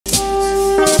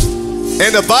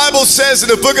And the Bible says in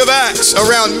the book of Acts,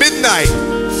 around midnight,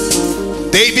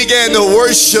 they began to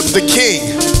worship the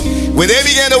King. When they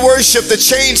began to worship, the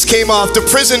chains came off, the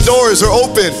prison doors are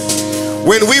open.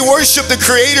 When we worship the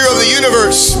Creator of the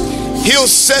universe, He'll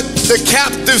set the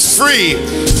captives free.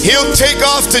 He'll take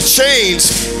off the chains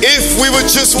if we would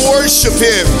just worship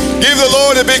Him. Give the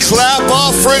Lord a big clap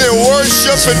offering and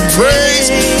worship and praise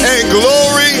and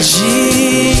glory. Jesus,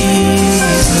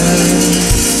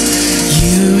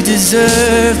 you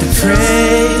deserve the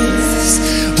praise.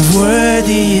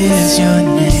 Worthy is your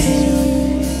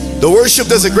name. The worship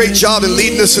does a great job in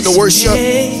leading us in the worship.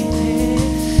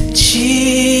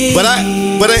 But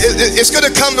it's going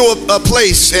to come to a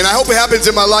place, and I hope it happens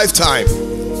in my lifetime.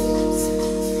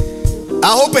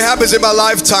 I hope it happens in my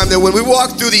lifetime that when we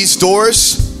walk through these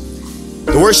doors,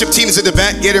 the worship team is in the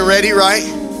back getting ready, right?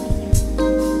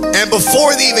 And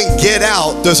before they even get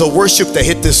out, there's a worship that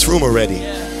hit this room already.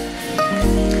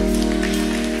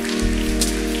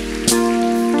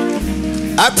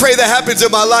 I pray that happens in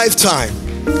my lifetime.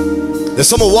 That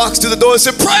someone walks through the door and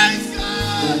says, praise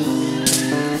God!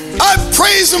 I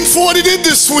praise Him for what He did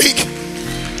this week.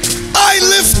 I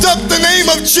lift up the name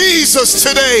of Jesus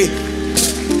today.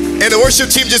 And the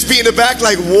worship team just be in the back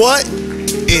like, what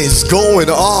is going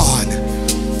on?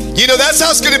 You know, that's how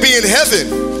it's going to be in heaven.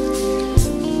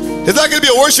 There's not going to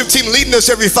be a worship team leading us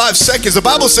every 5 seconds. The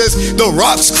Bible says the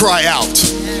rocks cry out.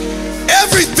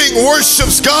 Everything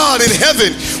worships God in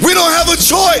heaven. We don't have a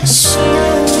choice.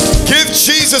 Give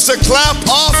Jesus a clap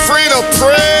offering, a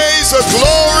praise, a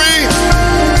glory.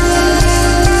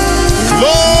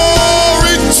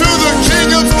 Glory to the King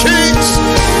of Kings.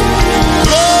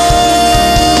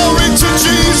 Glory to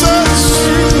Jesus.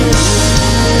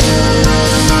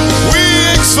 We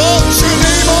exalt your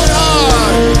name on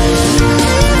high.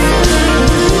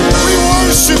 We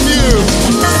worship you.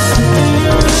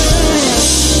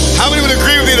 How many would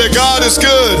agree with me that God is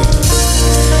good?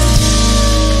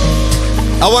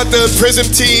 I want the prison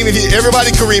team, if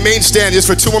everybody can remain standing just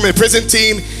for 2 more minutes. Prison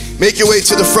team, make your way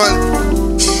to the front.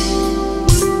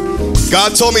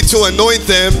 God told me to anoint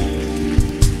them.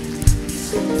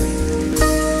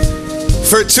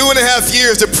 For 2.5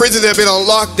 years, the prisons have been on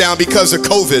lockdown because of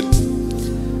COVID.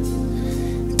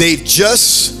 They've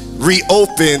just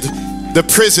reopened the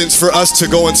prisons for us to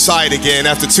go inside again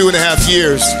after 2.5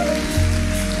 years.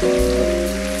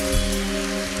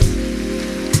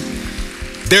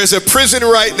 There's a prison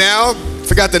right now,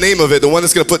 forgot the name of it, the one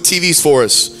that's going to put TVs for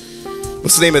us.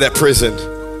 What's the name of that prison?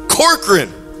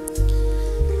 Corcoran.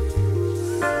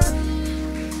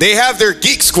 They have their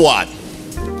geek squad.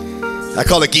 I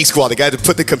call it geek squad, the guy that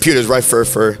put the computers right for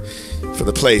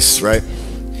the place, right?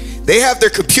 They have their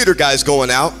computer guys going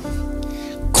out.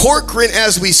 Corcoran,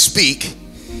 as we speak,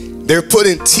 they're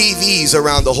putting TVs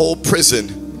around the whole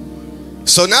prison.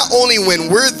 So not only when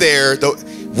we're there, the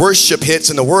worship hits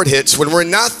and the word hits, when we're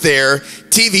not there,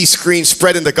 TV screens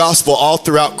spreading the gospel all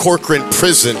throughout Corcoran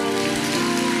prison.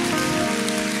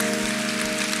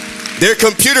 Their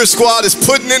computer squad is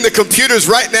putting in the computers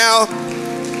right now.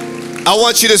 I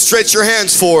want you to stretch your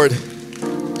hands forward.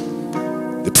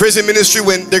 The prison ministry,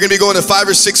 when they're going to be going to 5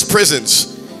 or 6 prisons,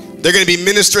 they're going to be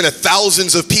ministering to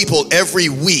thousands of people every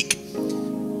week.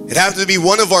 It happens to be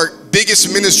one of our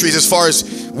biggest ministries as far as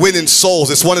winning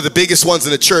souls. It's one of the biggest ones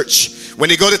in the church. When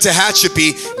they go to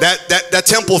Tehachapi, that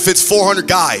temple fits 400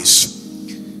 guys.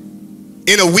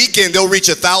 In a weekend, they'll reach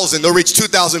 1,000. They'll reach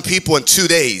 2,000 people in 2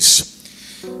 days.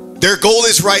 Their goal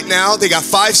is right now, they got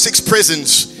 5, 6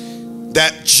 prisons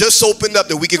that just opened up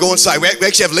that we could go inside. We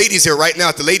actually have ladies here right now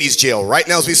at the ladies' jail. Right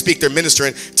now as we speak, they're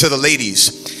ministering to the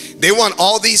ladies. They want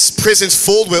all these prisons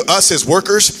full with us as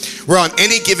workers, where on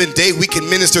any given day, we can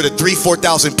minister to 3,000,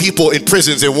 4,000 people in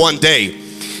prisons in one day.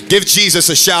 Give Jesus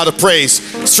a shout of praise.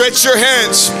 Stretch your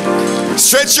hands.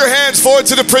 Stretch your hands forward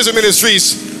to the prison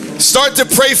ministries. Start to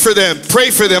pray for them.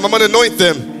 Pray for them. I'm going to anoint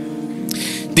them.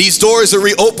 These doors are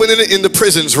reopening in the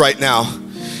prisons right now.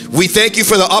 We thank you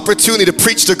for the opportunity to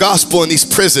preach the gospel in these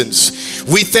prisons.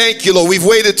 We thank you, Lord. We've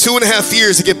waited 2.5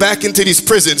 years to get back into these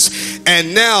prisons,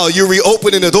 and now you're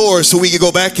reopening the doors so we can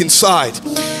go back inside,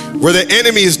 where the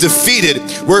enemy is defeated,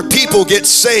 where people get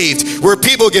saved, where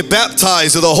people get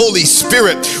baptized of the Holy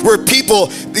Spirit, where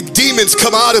the demons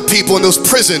come out of people in those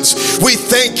prisons. We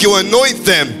thank you. Anoint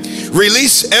them.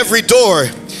 Release every door.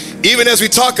 Even as we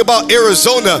talk about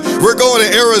Arizona, we're going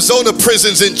to Arizona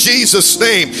prisons in Jesus'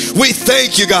 name. We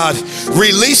thank you, God.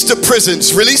 Release the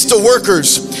prisons, release the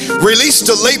workers, release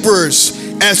the laborers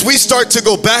as we start to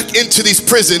go back into these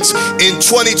prisons in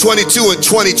 2022 and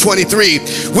 2023.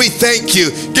 We thank you.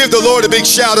 Give the Lord a big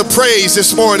shout of praise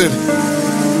this morning.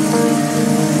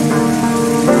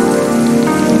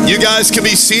 You guys can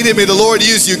be seated. May the Lord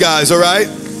use you guys, all right?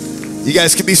 You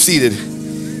guys can be seated.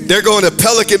 They're going to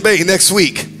Pelican Bay next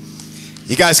week.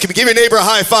 You guys can give your neighbor a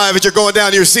high five as you're going down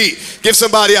to your seat. Give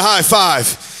somebody a high five.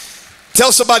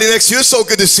 Tell somebody next to you, it's so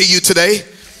good to see you today.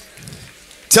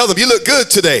 Tell them, you look good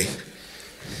today.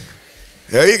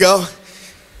 There you go.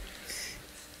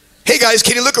 Hey guys,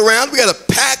 can you look around? We got a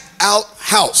packed out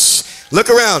house. Look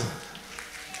around.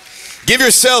 Give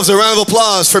yourselves a round of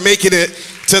applause for making it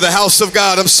to the house of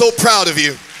God. I'm so proud of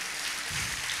you.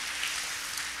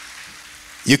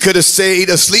 You could have stayed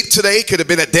asleep today, could have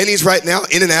been at Denny's right now,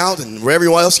 In and Out, and wherever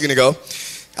else you're going to go.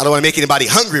 I don't want to make anybody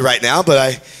hungry right now,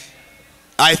 but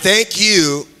I thank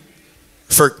you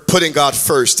for putting God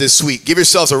first this week. Give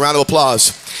yourselves a round of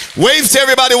applause. Wave to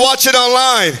everybody watching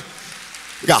online.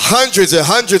 We got hundreds and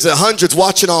hundreds and hundreds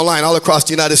watching online all across the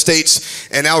United States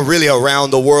and now really around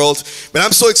the world. But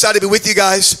I'm so excited to be with you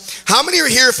guys. How many are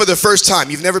here for the first time?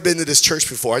 You've never been to this church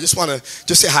before. I just want to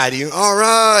just say hi to you. All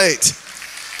right.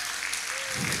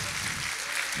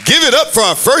 Give it up for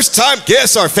our first time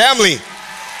guests, our family.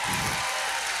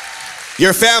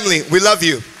 Your family, we love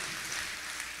you.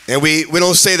 And we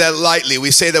don't say that lightly.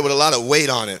 We say that with a lot of weight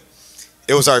on it.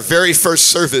 It was our very first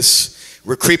service.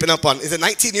 We're creeping up on, is it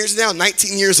 19 years now?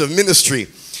 19 years of ministry,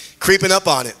 creeping up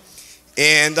on it.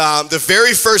 And the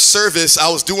very first service, I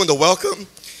was doing the welcome,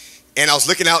 and I was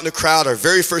looking out in the crowd. Our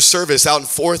very first service out in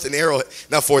 4th and Arrowhead,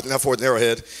 not 4th and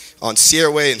Arrowhead, on Sierra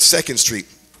Way and 2nd Street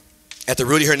at the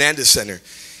Rudy Hernandez Center.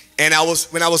 And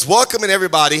when I was welcoming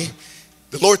everybody,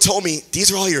 the Lord told me,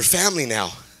 these are all your family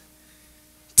now.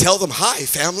 Tell them hi,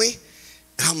 family.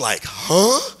 And I'm like,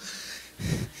 huh?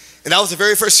 And that was the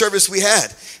very first service we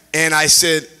had. And I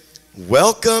said,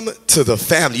 welcome to the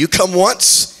family. You come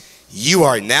once, you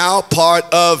are now part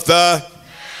of the.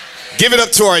 Give it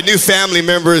up to our new family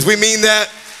members. We mean that.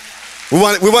 We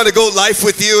want to go life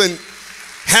with you and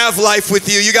have life with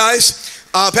you. You guys,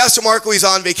 Pastor Marco, he's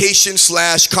on vacation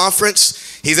 / conference.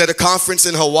 He's at a conference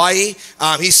in Hawaii.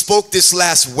 He spoke this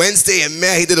last Wednesday, and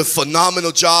man, he did a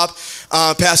phenomenal job.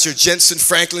 Pastor Jensen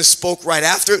Franklin spoke right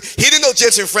after. He didn't know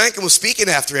Jensen Franklin was speaking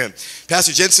after him.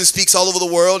 Pastor Jensen speaks all over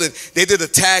the world, and they did a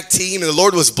tag team, and the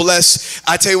Lord was blessed.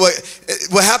 I tell you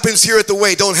what happens here at the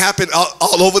Way don't happen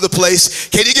all over the place.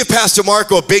 Can you give Pastor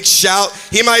Marco a big shout?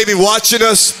 He might be watching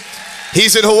us.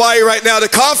 He's in Hawaii right now at a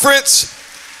conference.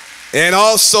 And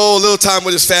also a little time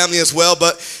with his family as well.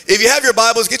 But if you have your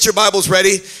Bibles, get your Bibles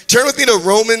ready. Turn with me to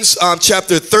Romans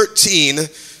chapter 13,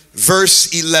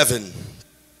 verse 11.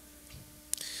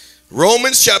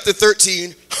 Romans chapter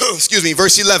 13,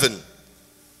 verse 11.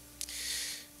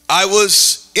 I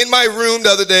was in my room the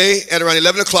other day at around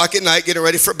 11 o'clock at night getting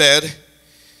ready for bed.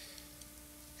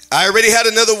 I already had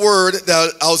another word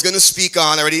that I was going to speak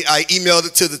on. I emailed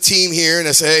it to the team here and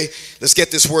I said, hey, let's get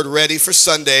this word ready for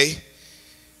Sunday.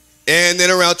 And then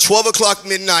around 12 o'clock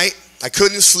midnight, I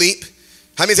couldn't sleep.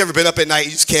 How many's ever been up at night?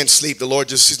 You just can't sleep. The Lord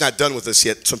he's not done with us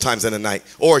yet sometimes in the night.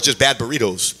 Or just bad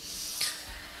burritos.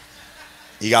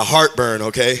 You got heartburn,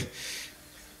 okay?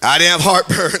 I didn't have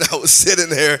heartburn. I was sitting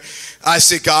there. I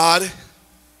said, God,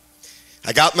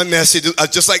 I got my message.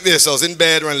 Just like this, I was in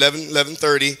bed around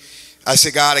 11:30. I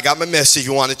said, God, I got my message.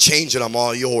 You want to change it, I'm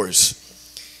all yours.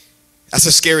 That's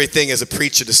a scary thing as a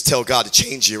preacher to tell God to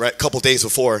change you, right? A couple days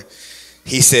before.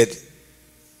 He said,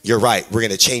 you're right, we're going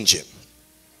to change it.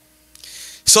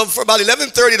 So for about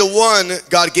 11:30 to 1,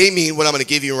 God gave me what I'm going to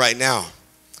give you right now.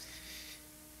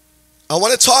 I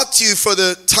want to talk to you for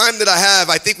the time that I have.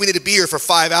 I think we need to be here for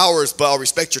 5 hours, but I'll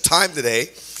respect your time today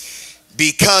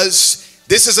because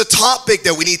this is a topic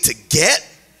that we need to get,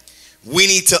 we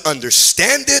need to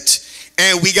understand it,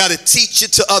 and we got to teach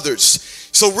it to others.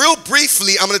 So real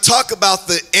briefly, I'm going to talk about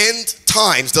the end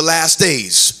times, the last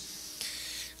days.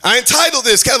 I entitled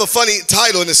this, kind of a funny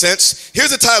title in a sense.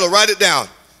 Here's the title, write it down.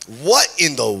 What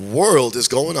in the world is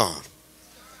going on?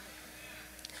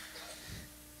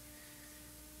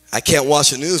 I can't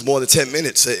watch the news more than 10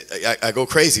 minutes. I go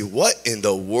crazy. What in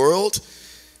the world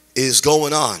is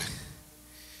going on?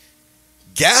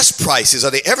 Gas prices,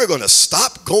 are they ever going to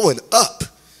stop going up?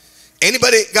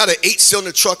 Anybody got an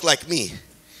 8-cylinder truck like me?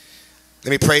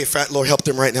 Let me pray. Lord, help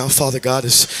them right now. Father God,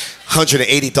 it's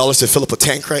 $180 to fill up a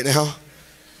tank right now.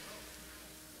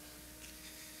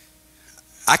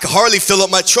 I can hardly fill up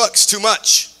my trucks, too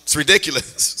much. It's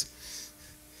ridiculous.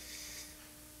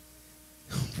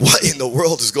 What in the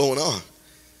world is going on?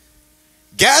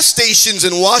 Gas stations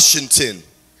in Washington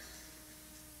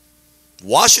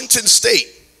State,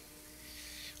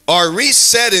 are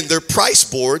resetting their price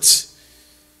boards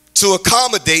to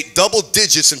accommodate double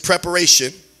digits in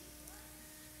preparation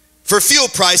for fuel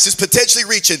prices potentially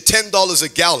reaching $10 a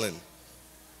gallon.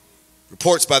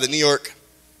 Reports by the New York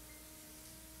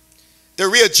they're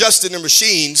readjusting the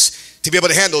machines to be able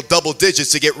to handle double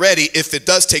digits to get ready if it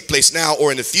does take place now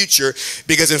or in the future,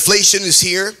 because inflation is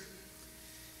here.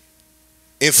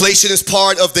 Inflation is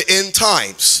part of the end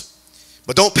times.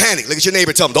 But don't panic. Look at your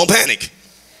neighbor, tell them, don't panic.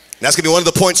 And that's going to be one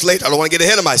of the points later. I don't want to get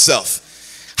ahead of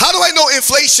myself. How do I know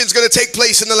inflation is going to take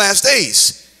place in the last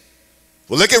days?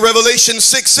 Well, look at Revelation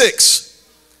 6:6.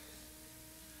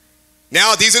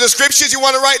 Now, these are the scriptures you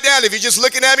want to write down. If you're just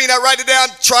looking at me and not write it down,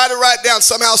 try to write it down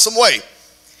somehow, some way.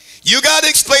 You got to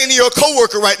explain to your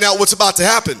coworker right now what's about to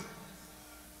happen.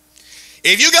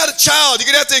 If you got a child, you're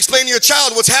going to have to explain to your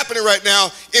child what's happening right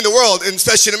now in the world, and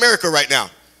especially in America right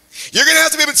now. You're going to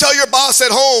have to be able to tell your boss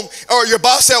at home or your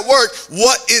boss at work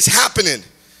what is happening.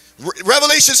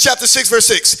 Revelation chapter 6, verse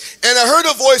 6. And I heard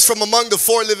a voice from among the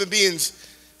four living beings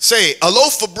say, a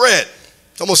loaf of bread.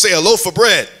 Someone say a loaf of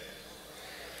bread.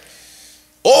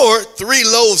 Or 3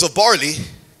 loaves of barley.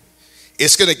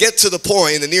 It's going to get to the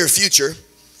point in the near future.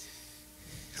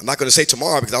 I'm not going to say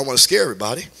tomorrow because I don't want to scare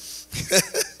everybody.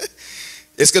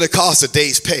 It's going to cost a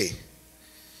day's pay.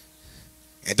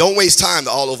 And don't waste time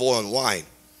to olive oil and wine.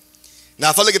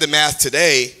 Now, if I look at the math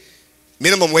today,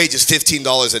 minimum wage is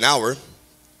 $15 an hour.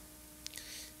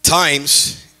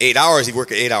 Times 8 hours, you work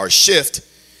an 8-hour shift.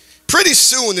 Pretty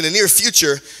soon in the near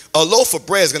future, a loaf of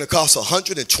bread is going to cost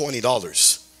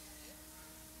 $120.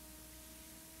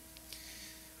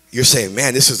 You're saying,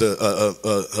 man, this is a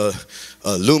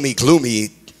loomy, gloomy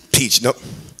peach. Nope.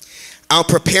 I'm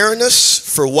preparing us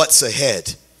for what's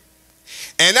ahead.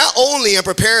 And not only am I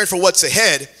preparing for what's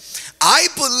ahead, I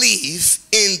believe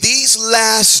in these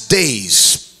last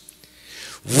days,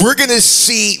 we're going to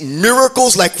see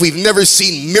miracles like we've never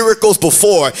seen miracles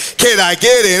before. Can I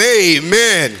get an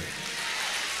amen?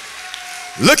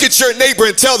 Look at your neighbor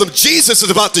and tell them Jesus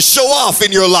is about to show off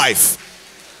in your life.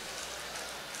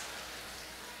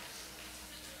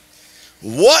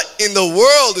 What in the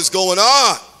world is going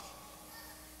on?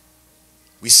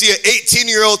 We see an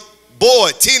 18-year-old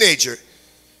boy, teenager,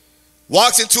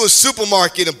 walks into a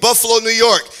supermarket in Buffalo, New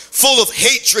York, full of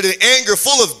hatred and anger,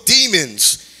 full of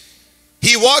demons.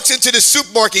 He walks into the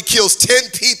supermarket, kills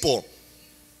 10 people,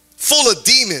 full of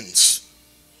demons.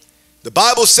 The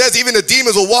Bible says even the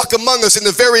demons will walk among us in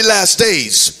the very last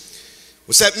days.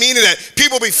 What's that meaning? That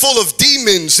people will be full of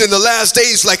demons in the last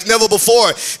days like never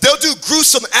before. They'll do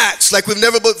gruesome acts like we've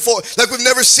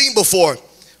never seen before.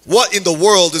 What in the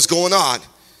world is going on?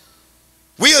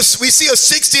 We see a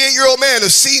 68-year-old man, a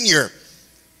senior.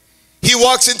 He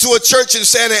walks into a church in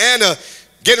Santa Ana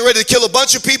getting ready to kill a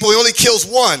bunch of people. He only kills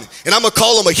one. And I'm going to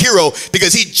call him a hero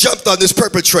because he jumped on this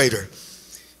perpetrator.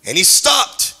 And he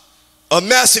stopped a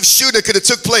massive shooting that could have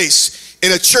took place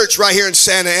in a church right here in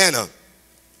Santa Ana.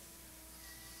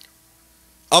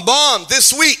 A mom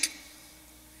this week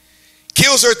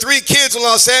kills her 3 kids in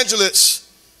Los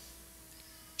Angeles.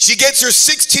 She gets her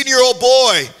 16-year-old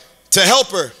boy to help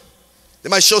her. They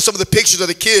might show some of the pictures of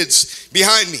the kids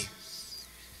behind me.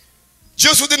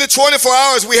 Just within the 24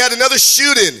 hours, we had another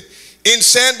shooting in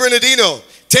San Bernardino.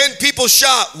 10 people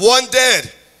shot, 1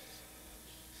 dead.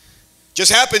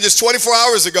 Just happened just 24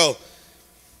 hours ago.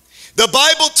 The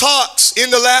Bible talks in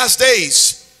the last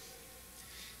days,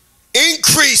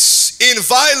 increase in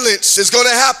violence is going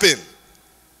to happen.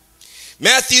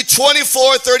 Matthew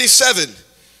 24:37.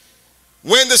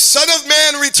 When the Son of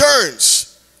Man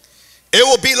returns, it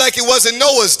will be like it was in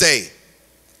Noah's day.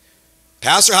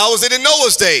 Pastor, how was it in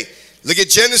Noah's day? Look at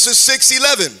Genesis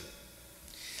 6:11.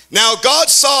 Now God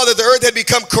saw that the earth had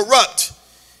become corrupt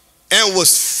and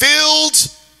was filled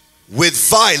with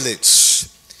violence.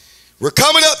 We're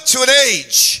coming up to an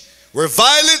age where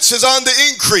violence is on the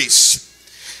increase.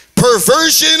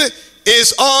 Perversion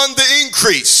is on the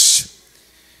increase.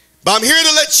 But I'm here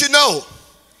to let you know,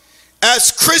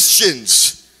 as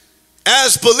Christians,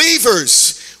 as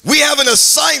believers, we have an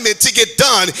assignment to get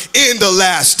done in the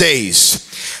last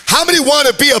days. How many want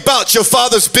to be about your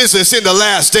Father's business in the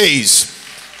last days?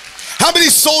 How many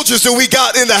soldiers do we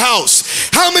got in the house?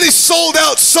 How many sold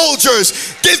out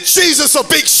soldiers? Give Jesus a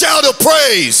big shout of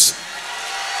praise.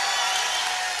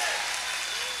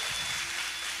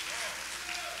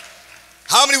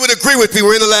 How many would agree with me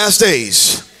we're in the last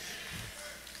days?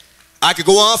 I could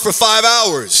go on for 5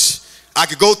 hours. I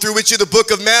could go through with you the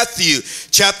book of Matthew,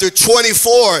 chapter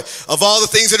 24, of all the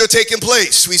things that are taking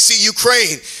place. We see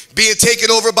Ukraine being taken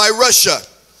over by Russia.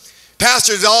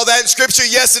 Pastor, is all that in Scripture?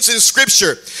 Yes, it's in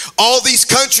Scripture. All these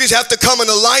countries have to come in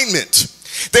alignment.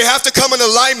 They have to come in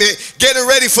alignment, getting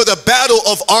ready for the battle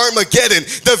of Armageddon,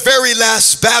 the very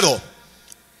last battle.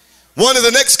 One of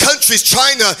the next countries,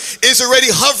 China, is already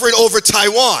hovering over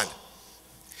Taiwan.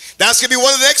 That's going to be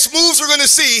one of the next moves we're going to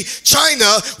see. China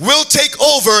will take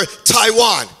over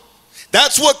Taiwan.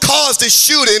 That's what caused the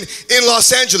shooting in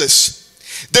Los Angeles.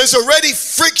 There's already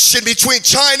friction between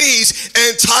Chinese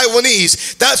and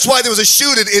Taiwanese. That's why there was a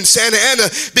shooting in Santa Ana,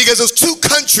 because those two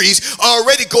countries are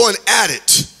already going at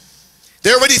it.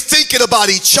 They're already thinking about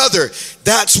each other.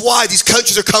 That's why these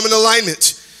countries are coming in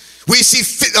alignment. We see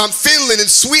Finland and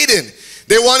Sweden.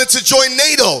 They wanted to join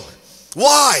NATO.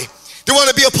 Why? They want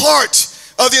to be a part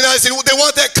of the United States. They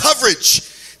want that coverage.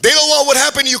 They don't want what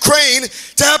happened in Ukraine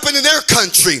to happen in their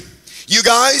country. You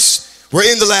guys,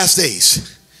 we're in the last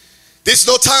days. There's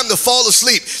no time to fall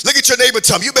asleep. Look at your neighbor and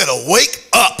tell him, you better wake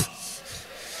up.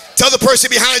 Tell the person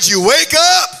behind you, wake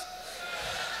up.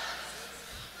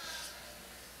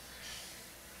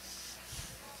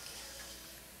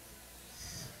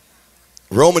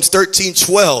 Romans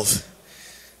 13:12.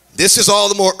 This is all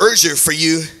the more urgent for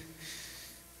you.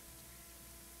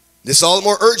 This is all the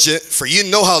more urgent for you to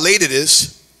know how late it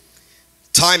is.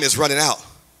 Time is running out.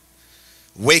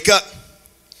 Wake up,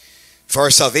 for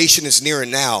our salvation is nearer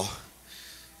now.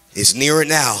 It's nearer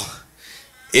now.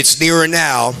 It's nearer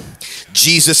now.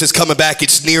 Jesus is coming back.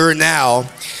 It's nearer now.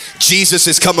 Jesus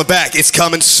is coming back. It's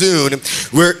coming soon.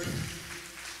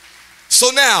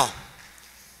 So now,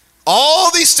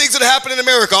 all these things that happen in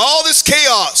America, all this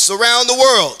chaos around the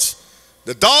world,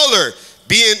 the dollar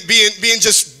being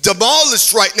just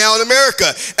demolished right now in America.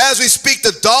 As we speak,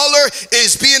 the dollar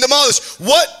is being demolished.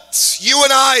 What you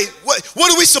and I,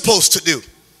 what are we supposed to do?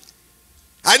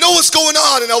 I know what's going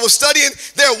on, and I was studying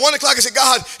there at 1 o'clock. I said,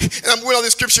 God, and I'm reading all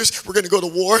these scriptures. We're going to go to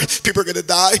war. People are going to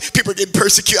die. People are getting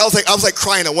persecuted. I was like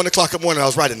crying at 1 o'clock in the morning. I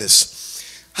was writing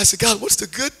this. I said, God, what's the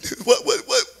good?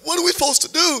 What are we supposed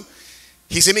to do?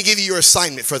 He said, let me give you your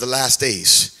assignment for the last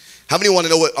days. How many want to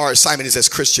know what our assignment is as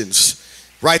Christians?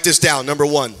 Write this down, number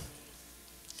one.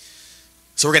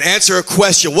 So we're going to answer a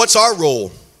question. What's our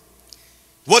role?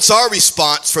 What's our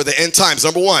response for the end times?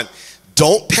 Number one,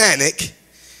 don't panic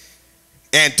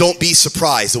and don't be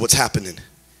surprised at what's happening.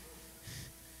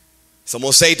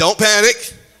 Someone say, don't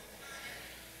panic.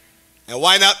 And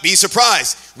why not be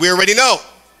surprised? We already know.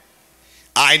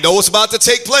 I know what's about to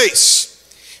take place.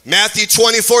 Matthew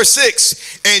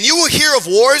 24:6. And you will hear of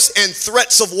wars and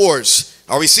threats of wars.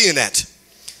 Are we seeing that?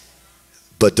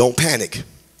 But don't panic.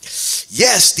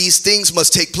 Yes, these things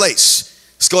must take place.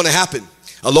 It's going to happen.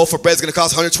 A loaf of bread is going to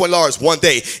cost $120 one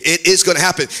day. It is going to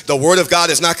happen. The word of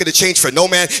God is not going to change for no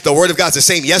man. The word of God is the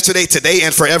same yesterday, today,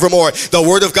 and forevermore. The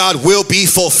word of God will be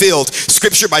fulfilled.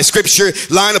 Scripture by scripture,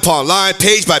 line upon line,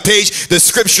 page by page, the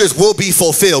scriptures will be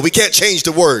fulfilled. We can't change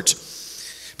the word.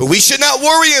 But we should not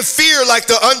worry and fear like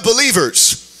the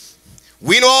unbelievers.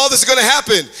 We know all this is going to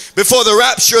happen before the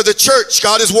rapture of the church.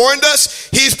 God has warned us.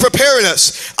 He's preparing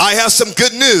us. I have some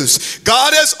good news.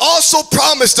 God has also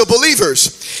promised the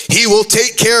believers He will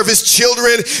take care of His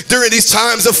children during these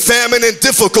times of famine and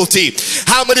difficulty.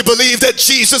 How many believe that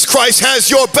Jesus Christ has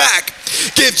your back?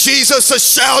 Give Jesus a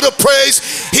shout of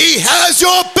praise. He has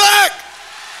your back.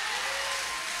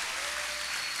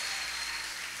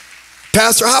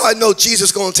 Pastor, how I know Jesus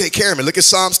is going to take care of me? Look at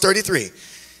Psalms 33.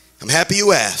 I'm happy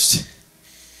you asked.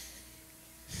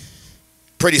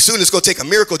 Pretty soon it's going to take a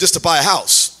miracle just to buy a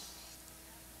house.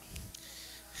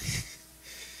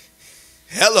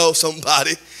 Hello,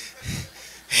 somebody.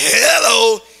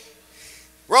 Hello.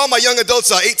 Where all my young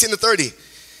adults are, 18 to 30?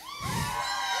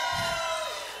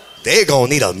 They're going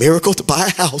to need a miracle to buy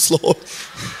a house, Lord.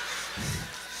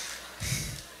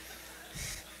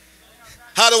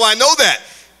 How do I know that?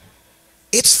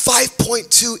 It's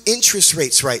 5.2 interest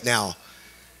rates right now.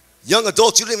 Young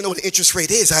adults, you don't even know what the interest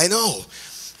rate is. I know.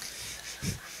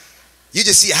 You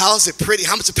just see a house, it's pretty.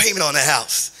 How much a payment on that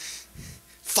house?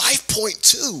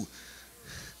 5.2.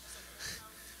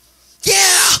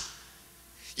 Yeah.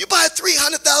 You buy a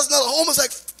 $300,000 home, it's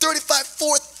like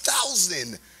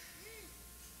 $4,000.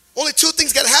 Only two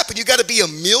things got to happen. You got to be a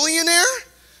millionaire.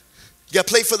 You got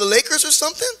to play for the Lakers or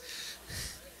something.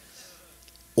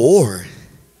 Or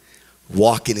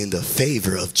walking in the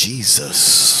favor of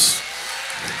Jesus.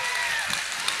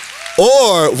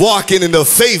 Or walking in the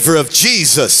favor of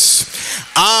Jesus.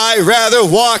 I rather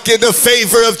walk in the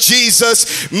favor of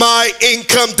Jesus. My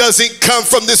income doesn't come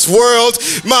from this world.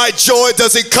 My joy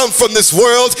doesn't come from this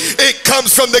world. It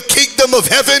comes from the kingdom of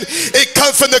heaven. It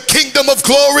comes from the kingdom of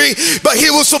glory. But He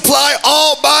will supply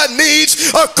all my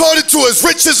needs according to His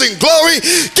riches and glory.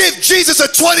 Give Jesus a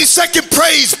 20-second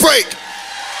praise break.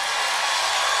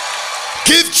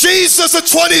 Give Jesus a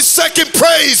 20-second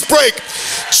praise break.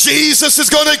 Jesus is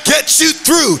going to get you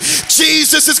through.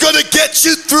 Jesus is going to get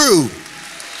you through.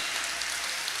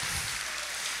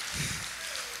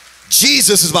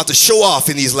 Jesus is about to show off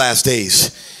in these last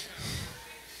days.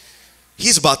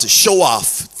 He's about to show off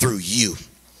through you.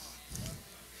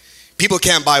 People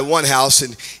can't buy one house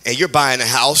and you're buying a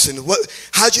house. And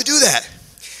how'd you do that?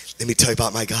 Let me tell you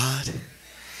about my God.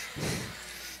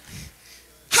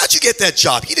 How'd you get that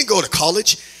job? You didn't go to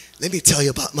college. Let me tell you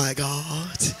about my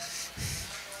God.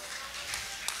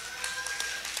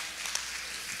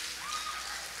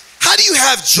 How do you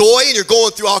have joy and you're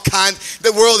going through all kinds?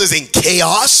 The world is in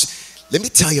chaos. Let me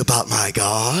tell you about my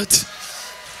God.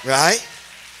 Right?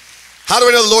 How do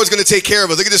I know the Lord's going to take care of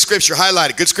us? Look at this scripture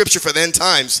highlighted. Good scripture for the end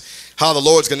times. How the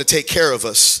Lord's going to take care of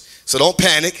us. So don't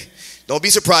panic. Don't be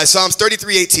surprised. Psalms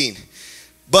 33:18.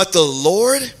 But the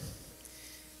Lord,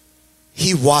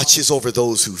 he watches over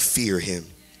those who fear him.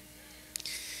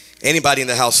 Anybody in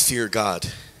the house fear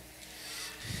God?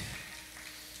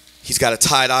 He's got a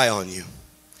tight eye on you.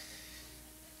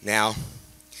 Now,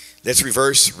 let's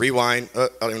rewind. I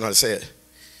don't even know how to say it.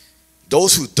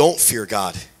 Those who don't fear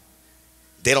God,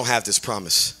 they don't have this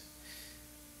promise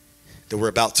that we're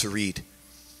about to read.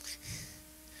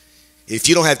 If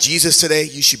you don't have Jesus today,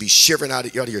 you should be shivering out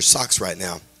of your socks right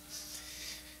now.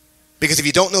 Because if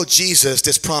you don't know Jesus,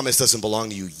 this promise doesn't belong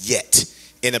to you yet.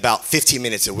 In about 15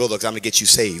 minutes, it will, because I'm going to get you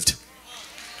saved.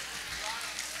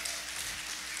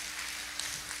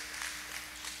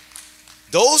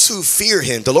 Those who fear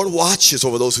him, the Lord watches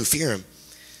over those who fear him.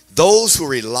 Those who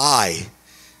rely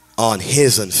on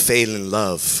his unfailing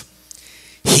love.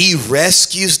 He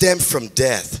rescues them from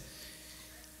death.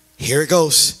 Here it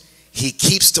goes. He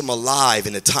keeps them alive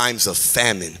in the times of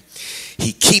famine.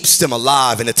 He keeps them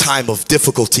alive in a time of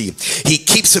difficulty. He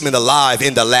keeps them alive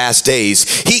in the last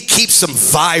days. He keeps them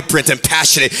vibrant and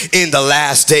passionate in the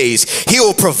last days. He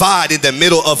will provide in the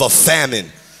middle of a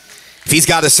famine. If he's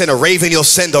got to send a raven, he'll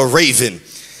send a raven.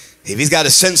 If he's got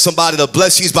to send somebody to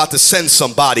bless you, he's about to send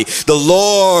somebody. The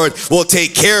Lord will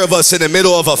take care of us in the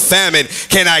middle of a famine.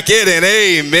 Can I get an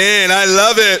amen? I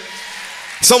love it.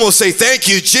 Someone say, thank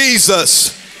you,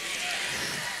 Jesus.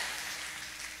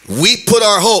 We put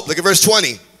our hope, look at verse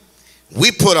 20.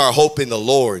 We put our hope in the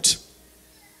Lord.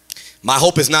 My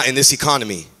hope is not in this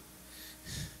economy.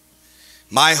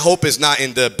 My hope is not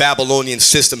in the Babylonian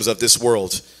systems of this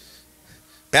world.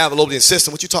 Babylonian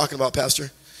system, what you talking about,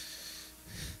 Pastor?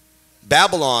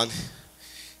 Babylon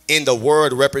in the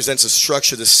word represents the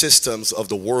structure, the systems of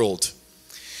the world.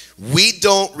 We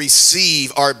don't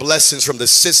receive our blessings from the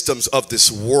systems of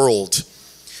this world.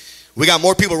 We got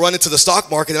more people running to the stock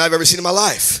market than I've ever seen in my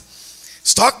life.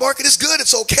 Stock market is good,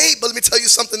 it's okay, but let me tell you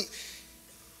something.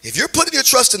 If you're putting your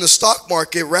trust in the stock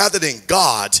market rather than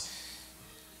God,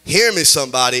 hear me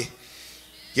somebody,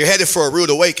 you're headed for a rude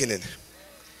awakening.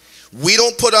 We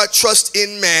don't put our trust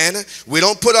in man. We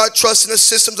don't put our trust in the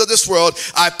systems of this world.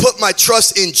 I put my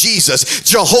trust in Jesus,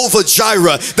 Jehovah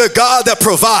Jireh, the God that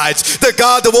provides, the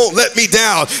God that won't let me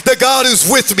down, the God who's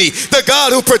with me, the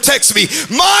God who protects me.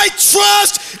 My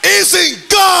trust is in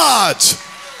God.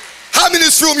 How many in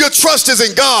this room, your trust is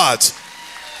in God?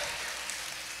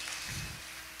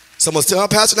 Someone's telling,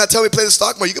 Pastor, not tell me to play the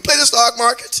stock market. You can play the stock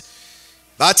market.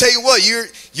 But I tell you what,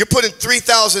 you're putting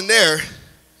 $3,000 there.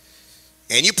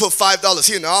 And you put $5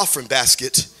 here in the offering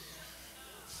basket.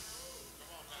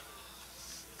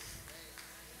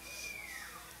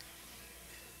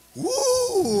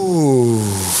 Woo.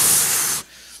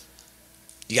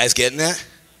 You guys getting that?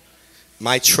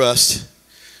 My trust,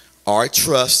 our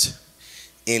trust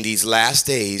in these last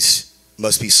days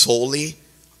must be solely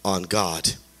on God.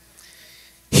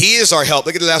 He is our help.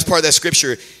 Look at the last part of that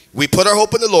scripture. We put our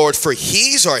hope in the Lord, for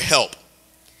he's our help.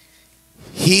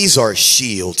 He's our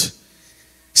shield.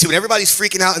 See, when everybody's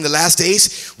freaking out in the last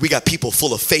days, we got people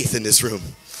full of faith in this room.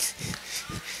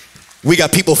 We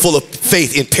got people full of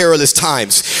faith in perilous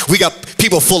times. We got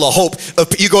people full of hope.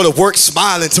 You go to work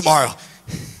smiling tomorrow.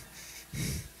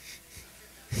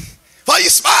 Why are you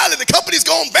smiling? The company's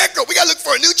going bankrupt. We got to look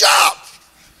for a new job.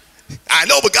 I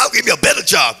know, but God will give me a better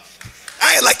job.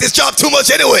 I ain't like this job too much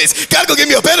anyways. God will give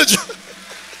me a better job.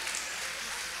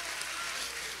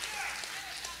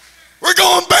 We're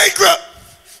going bankrupt.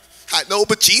 I know,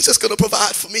 but Jesus is going to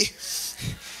provide for me.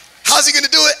 How's he going to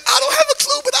do it? I don't have a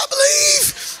clue, but I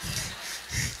believe.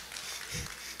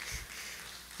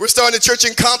 We're starting a church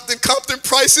in Compton. Compton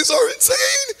prices are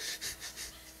insane.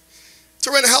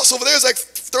 To rent a house over there is like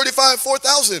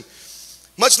 $4,000.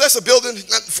 Much less a building.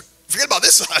 Forget about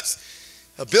this size.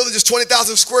 A building just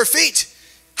 20,000 square feet.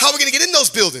 How are we going to get in those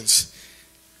buildings?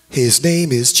 His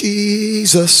name is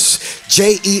Jesus,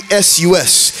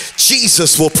 J-E-S-U-S.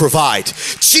 Jesus will provide.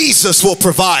 Jesus will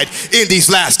provide in these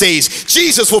last days.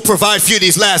 Jesus will provide for you in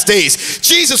these last days.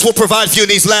 Jesus will provide for you in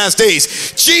these last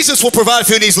days. Jesus will provide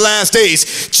for you in these last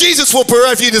days. Jesus will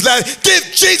provide for you in these last days.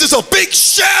 Give Jesus a big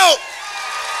shout.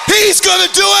 He's going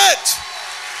to do it.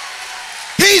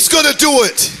 He's going to do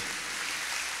it.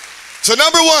 So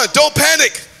number one, don't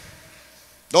panic.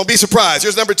 Don't be surprised.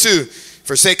 Here's number two,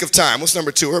 for sake of time. What's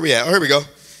number two? Where are we at? Oh, here we go.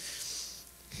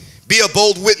 Be a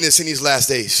bold witness in these last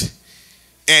days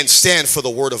and stand for the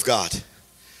word of God.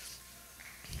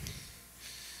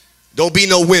 Don't be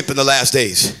no wimp in the last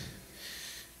days.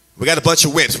 We got a bunch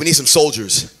of wimps. We need some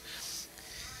soldiers.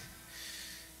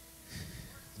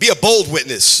 Be a bold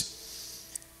witness.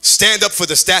 Stand up for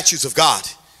the statutes of God.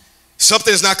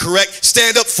 Something is not correct,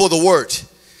 stand up for the word.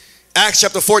 Acts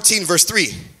chapter 14, verse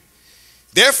 3.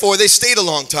 Therefore, they stayed a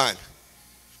long time,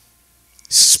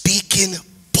 speaking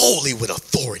boldly with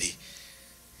authority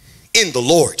in the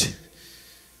Lord.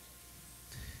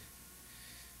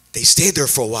 They stayed there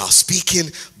for a while,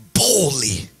 speaking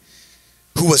boldly,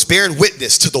 who was bearing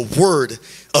witness to the word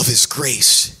of his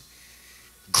grace,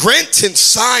 granting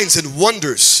signs and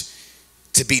wonders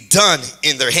to be done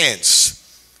in their hands.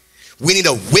 We need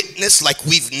a witness like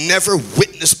we've never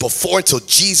witnessed before until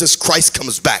Jesus Christ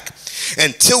comes back.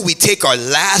 Until we take our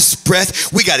last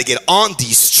breath, we got to get on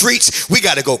these streets. We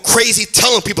got to go crazy,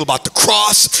 telling people about the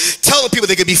cross, telling people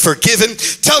they can be forgiven,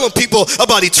 telling people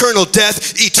about eternal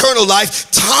death, eternal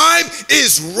life. Time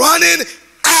is running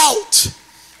out.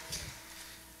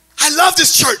 I love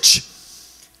this church.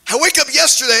 I wake up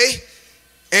yesterday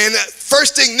and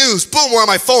first thing news, boom, we're on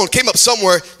my phone, came up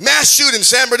somewhere, mass shooting,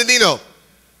 San Bernardino.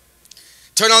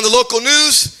 Turn on the local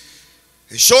news,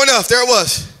 and sure enough, there it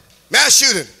was, mass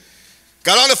shooting.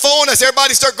 Got on the phone as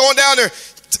everybody start going down there,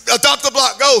 adopt the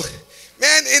block, go.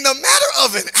 Man, in a matter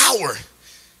of an hour,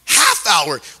 half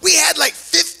hour, we had like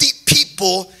 50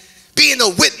 people being a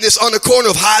witness on the corner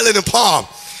of Highland and Palm.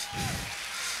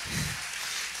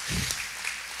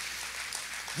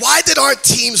 Why did our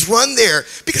teams run there?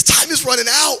 Because time is running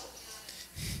out.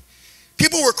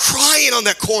 People were crying on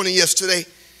that corner yesterday.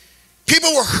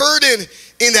 People were hurting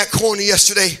in that corner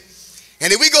yesterday.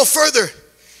 And if we go further,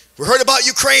 we heard about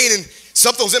Ukraine and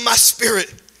something was in my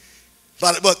spirit.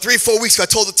 About 3 or 4 weeks ago, I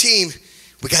told the team,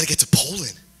 we got to get to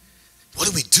Poland. What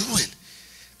are we doing?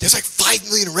 There's like 5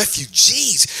 million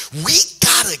refugees. We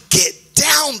got to get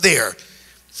down there.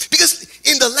 Because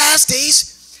in the last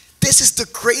days, this is the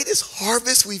greatest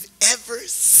harvest we've ever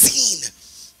seen.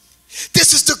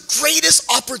 This is the greatest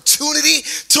opportunity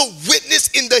to witness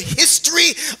in the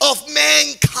history of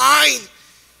mankind.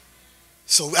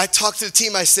 So I talked to the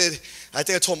team. I said, I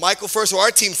think I told Michael first, or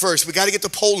our team first, we got to get to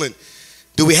Poland.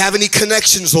 Do we have any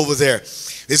connections over there?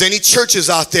 Is there any churches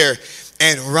out there?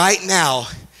 And right now,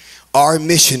 our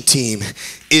mission team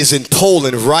is in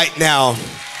Poland right now.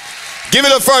 Give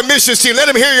it up for our missions team. Let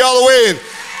them hear you all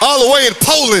the way in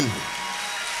Poland.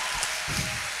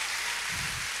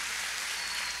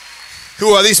 Who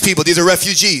are these people? These are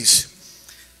refugees.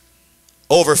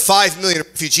 Over 5 million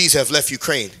refugees have left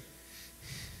Ukraine.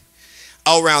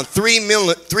 Around 3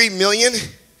 million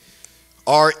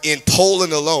are in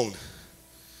Poland alone.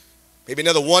 Maybe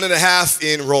another 1.5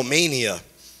 in Romania.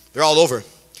 They're all over.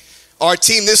 Our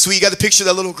team this week, you got the picture of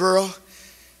that little girl?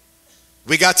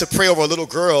 We got to pray over a little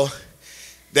girl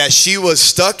that she was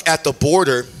stuck at the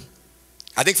border,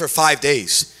 I think for 5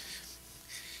 days.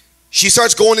 She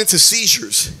starts going into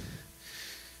seizures.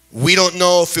 We don't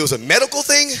know if it was a medical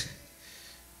thing.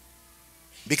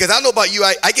 Because I don't know about you,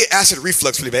 I get acid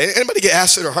reflux really bad. Anybody get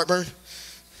acid or heartburn?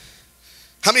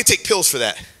 How many take pills for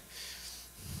that?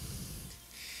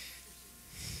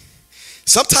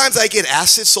 Sometimes I get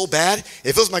acid so bad,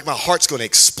 it feels like my heart's going to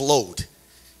explode.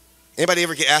 Anybody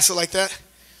ever get acid like that?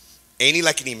 Any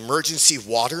like an emergency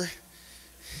water?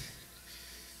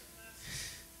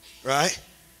 Right?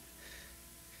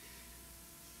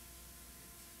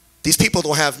 These people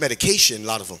don't have medication, a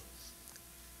lot of them.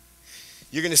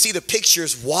 You're going to see the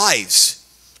pictures, wives,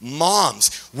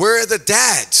 moms. Where are the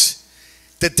dads?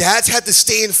 The dads had to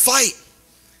stay and fight.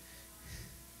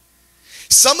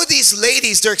 Some of these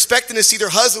ladies, they're expecting to see their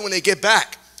husband when they get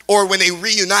back or when they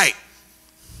reunite.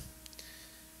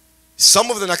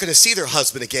 Some of them are not going to see their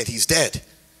husband again. He's dead.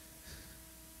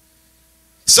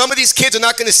 Some of these kids are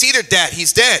not going to see their dad.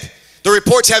 He's dead. The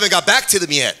reports haven't got back to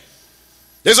them yet.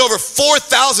 There's over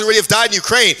 4,000 already have died in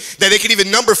Ukraine that they can even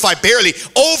numberify barely.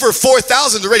 Over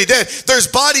 4,000 already dead. There's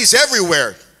bodies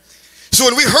everywhere. So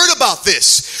when we heard about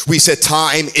this, we said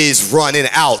time is running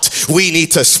out. We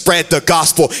need to spread the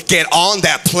gospel. Get on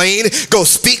that plane. Go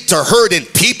speak to hurting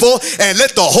people and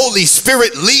let the Holy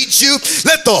Spirit lead you.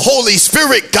 Let the Holy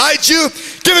Spirit guide you.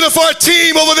 Give it up for our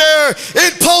team over there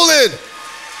in Poland.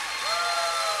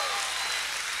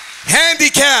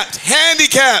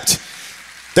 Handicapped.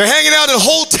 They're hanging out in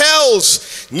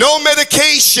hotels, no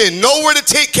medication, nowhere to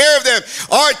take care of them.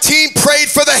 Our team prayed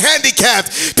for the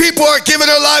handicapped. People are giving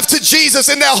their lives to Jesus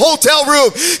in that hotel room.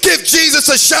 Give Jesus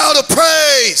a shout of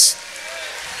praise.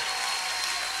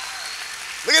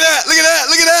 Look at that, look at that,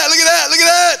 look at that, look at that, look at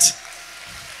that.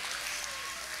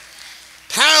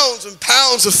 Pounds and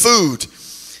pounds of food.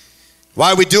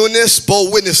 Why are we doing this?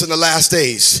 Bold witness in the last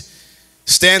days.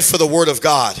 Stand for the word of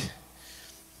God.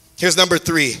 Here's number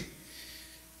 3.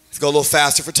 Let's go a little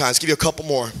faster for time. Let's give you a couple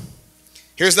more.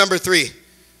 Here's number 3.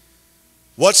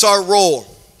 What's our role?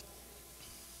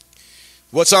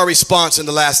 What's our response in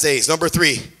the last days? Number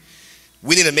 3,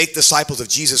 we need to make disciples of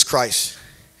Jesus Christ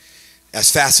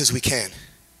as fast as we can.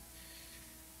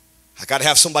 I got to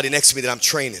have somebody next to me that I'm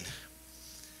training.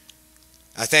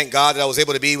 I thank God that I was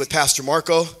able to be with Pastor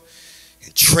Marco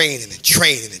and training and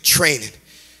training and training,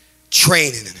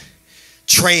 training and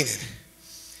training.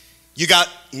 You got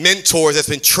mentors that's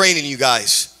been training you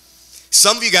guys.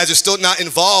 Some of you guys are still not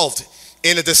involved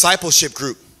in a discipleship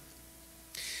group.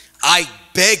 I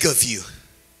beg of you,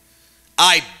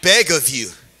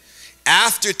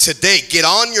 after today, get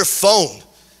on your phone.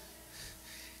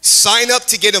 Sign up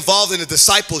to get involved in a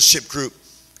discipleship group.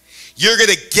 You're going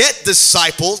to get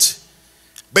discipled,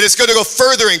 but it's going to go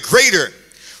further and greater.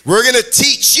 We're going to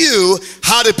teach you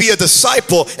how to be a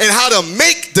disciple and how to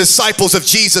make disciples of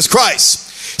Jesus Christ.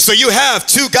 So you have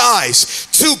 2 guys,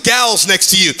 2 gals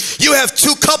next to you. You have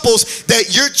 2 couples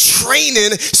that you're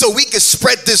training so we can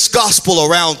spread this gospel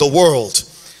around the world.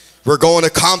 We're going to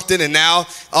Compton, and now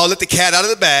I'll let the cat out of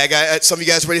the bag. Some of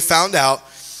you guys already found out.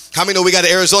 How many know we got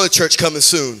an Arizona church coming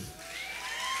soon?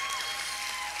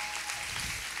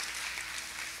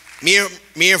 Me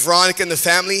and Veronica and the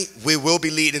family, we will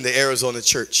be leading the Arizona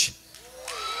church.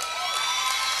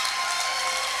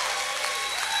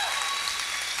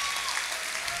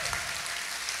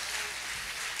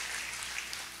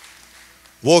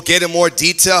 We'll get in more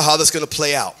detail how that's going to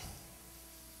play out.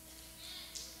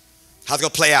 How's it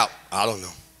going to play out? I don't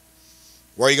know.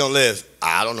 Where are you going to live?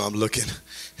 I don't know. I'm looking.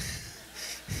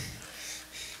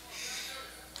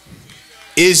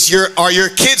 Are your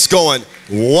kids going?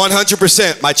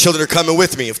 100%. My children are coming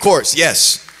with me, of course.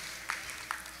 Yes.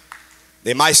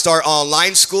 They might start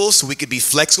online school so we could be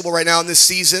flexible right now in this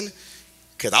season,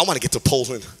 because I want to get to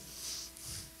Poland.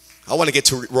 I want to get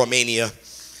to Romania.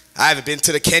 I haven't been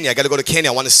to Kenya. I got to go to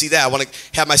Kenya. I want to see that. I want to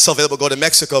have myself available to go to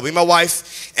Mexico. Me and my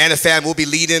wife and a family will be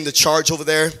leading the charge over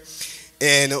there.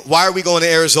 And why are we going to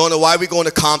Arizona? Why are we going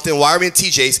to Compton? Why are we in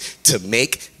TJ's? To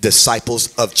make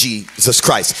disciples of Jesus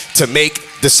Christ. To make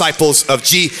disciples of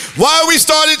Why are we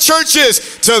starting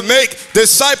churches? To make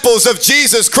disciples of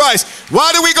Jesus Christ.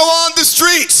 Why do we go on the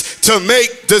streets? To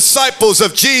make disciples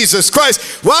of Jesus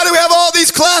Christ. Why do we have all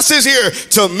these classes here?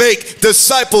 To make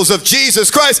disciples of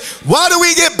Jesus Christ. Why do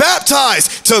we get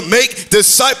baptized? To make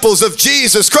disciples of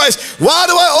Jesus Christ. Why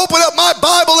do I open up my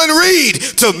Bible and read?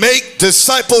 To make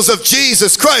disciples of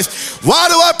Jesus Christ. Why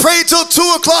do I pray till 2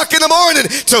 o'clock in the morning?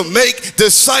 To make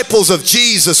disciples of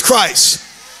Jesus Christ.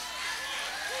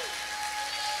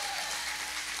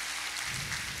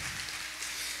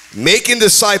 Making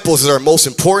disciples is our most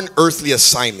important earthly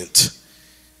assignment.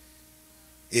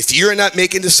 If you're not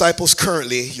making disciples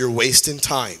currently, you're wasting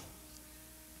time.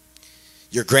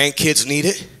 Your grandkids need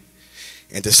it.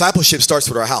 And discipleship starts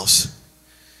with our house.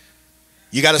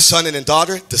 You got a son and a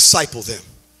daughter, disciple them.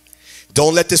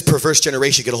 Don't let this perverse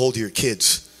generation get a hold of your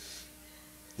kids.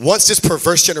 Once this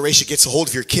perverse generation gets a hold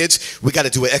of your kids, we got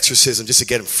to do an exorcism just to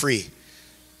get them free.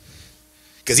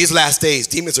 Because these last days,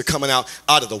 demons are coming out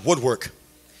of the woodwork.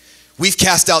 We've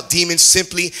cast out demons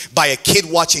simply by a kid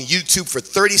watching YouTube for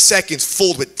 30 seconds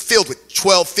filled with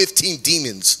 12, 15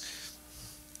 demons.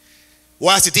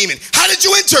 We'll ask the demon, how did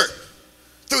you enter?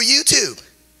 Through YouTube.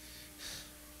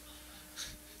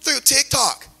 Through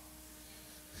TikTok.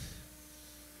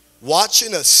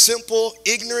 Watching a simple,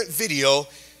 ignorant video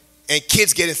and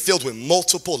kids getting filled with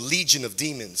multiple legion of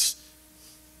demons.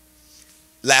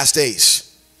 Last days.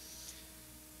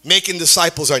 Making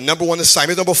disciples our number 1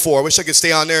 assignment. Number 4, I wish I could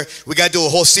stay on there. We got to do a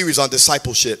whole series on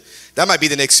discipleship. That might be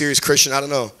the next series, Christian. I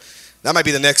don't know. That might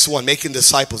be the next one. Making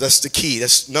disciples. That's the key.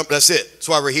 That's it. That's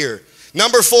why we're here.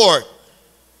 Number 4.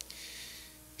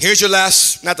 Here's your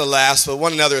last, not the last, but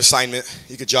one another assignment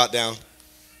you could jot down.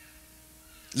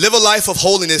 Live a life of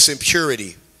holiness and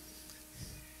purity.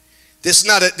 This is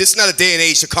not a day and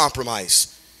age to compromise.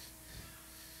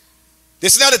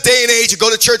 This is not a day and age to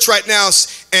go to church right now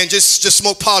and just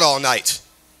smoke pot all night.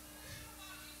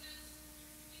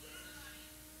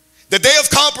 The day of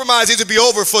compromise needs to be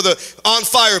over for the on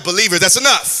fire believers. That's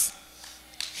enough.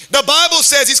 The Bible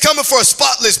says he's coming for a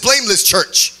spotless, blameless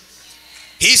church.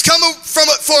 He's coming for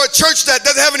a church that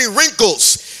doesn't have any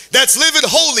wrinkles, that's living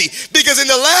holy. Because in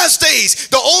the last days,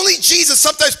 the only Jesus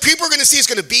sometimes people are going to see is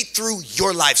going to be through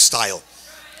your lifestyle.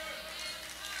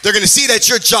 They're going to see that at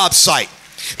your job site.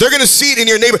 They're going to see it in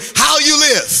your neighborhood. How you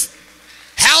live.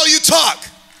 how you talk.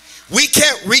 We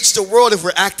can't reach the world if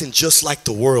we're acting just like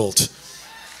the world.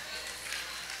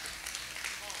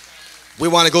 We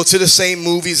want to go to the same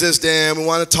movies as them. We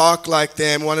want to talk like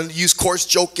them. We want to use coarse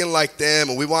joking like them.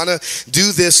 And we want to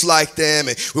do this like them.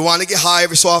 And we want to get high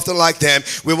every so often like them.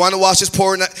 We want to watch this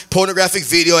pornographic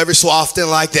video every so often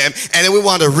like them. And then we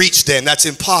want to reach them. That's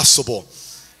impossible.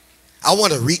 I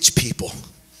want to reach people.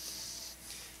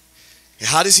 And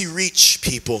how does he reach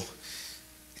people?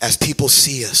 As people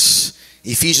see us.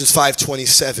 Ephesians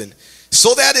 5:27.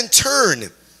 So that in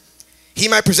turn, he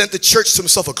might present the church to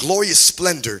himself a glorious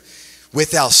splendor,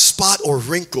 without spot or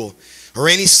wrinkle or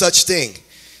any such thing,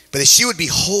 but that she would be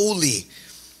holy,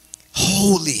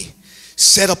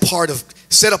 set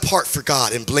apart for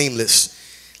God and blameless.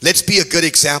 Let's be a good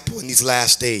example in these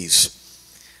last days.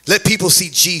 Let people see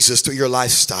Jesus through your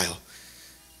lifestyle.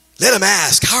 Let them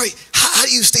ask, how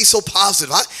do you stay so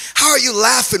positive? How are you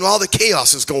laughing while the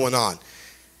chaos is going on?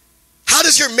 How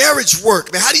does your marriage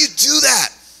work, man? How do you do that?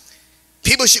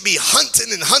 People should be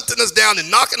hunting us down and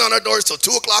knocking on our doors till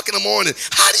 2 o'clock in the morning.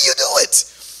 How do you do it?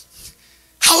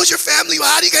 How is your family?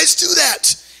 How do you guys do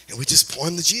that? And we just pour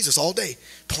them to Jesus all day.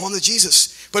 Pour them to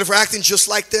Jesus. But if we're acting just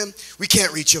like them, we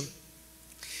can't reach them.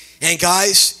 And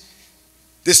guys,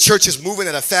 this church is moving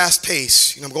at a fast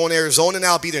pace. I'm going to Arizona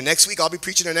now. I'll be there next week. I'll be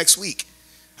preaching there next week.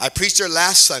 I preached there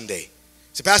last Sunday. I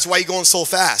said, Pastor, why are you going so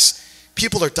fast?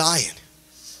 People are dying.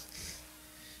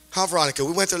 Huh, Veronica?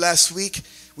 We went there last week.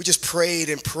 We just prayed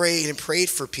and prayed and prayed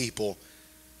for people.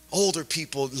 Older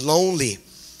people, lonely.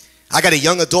 I got a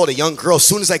young adult, a young girl. As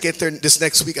soon as I get there this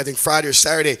next week, I think Friday or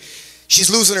Saturday, she's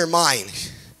losing her mind.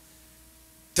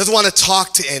 Doesn't want to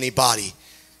talk to anybody.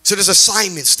 So there's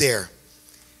assignments there.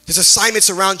 There's assignments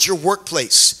around your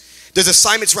workplace. There's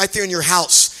assignments right there in your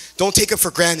house. Don't take it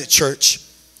for granted, church.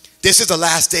 This is the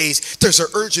last days. There's an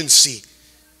urgency.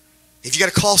 If you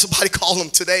got to call somebody, call them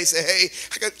today. Say, hey,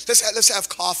 let's have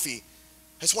coffee.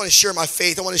 I just want to share my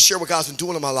faith. I want to share what God's been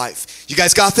doing in my life. You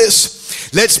guys got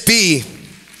this? Let's be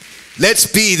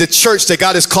the church that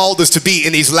God has called us to be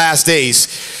in these last days.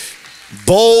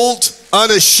 Bold,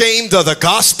 unashamed of the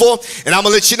gospel. And I'm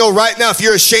going to let you know right now, if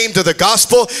you're ashamed of the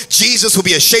gospel, Jesus will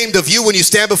be ashamed of you when you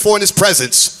stand before in his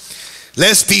presence.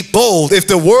 Let's be bold. If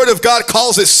the word of God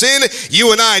calls it sin,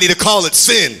 you and I need to call it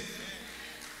sin.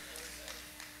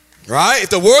 Right?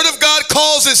 If the word of God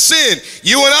calls it sin,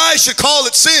 you and I should call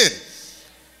it sin.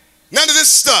 None of this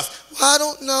stuff. Well, I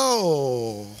don't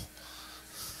know.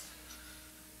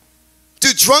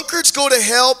 Do drunkards go to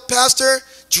hell, Pastor?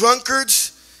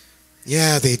 Drunkards?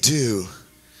 Yeah, they do.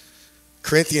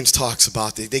 Corinthians talks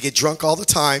about it. They get drunk all the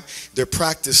time. They're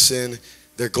practicing.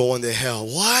 They're going to hell.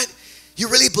 What? You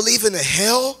really believe in a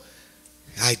hell?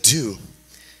 I do.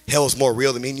 Hell is more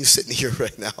real than me and you sitting here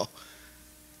right now.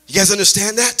 You guys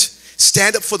understand that?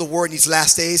 Stand up for the word in these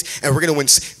last days, and we're going to win.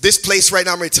 This place right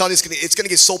now, I'm going to tell you, it's going to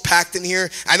get so packed in here.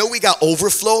 I know we got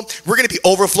overflow. We're going to be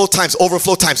overflow times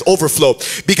overflow times overflow.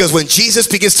 Because when Jesus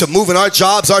begins to move in our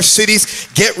jobs, our cities,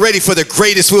 get ready for the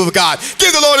greatest move of God.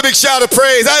 Give the Lord a big shout of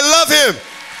praise. I love him.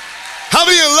 How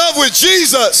many in love with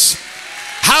Jesus?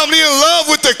 How many in love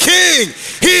with the King?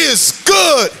 He is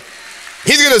good.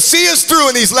 He's going to see us through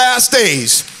in these last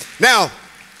days. Now,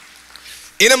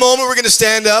 in a moment, we're going to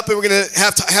stand up and we're going to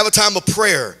have a time of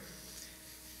prayer.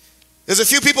 There's a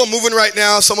few people moving right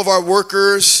now, some of our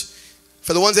workers.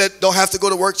 For the ones that don't have to go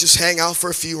to work, just hang out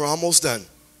for a few. We're almost done.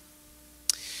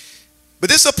 But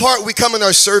this is a part we come in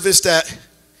our service that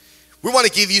we want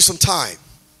to give you some time.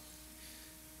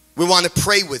 We want to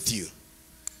pray with you.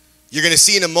 You're going to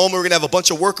see in a moment, we're going to have a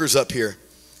bunch of workers up here.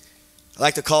 I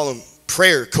like to call them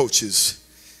prayer coaches.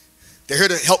 They're here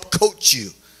to help coach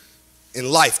you in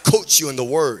life, coach you in the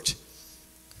word.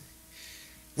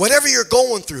 Whatever you're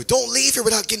going through, don't leave here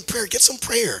without getting prayer. Get some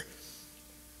prayer.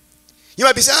 You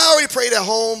might be saying, I already prayed at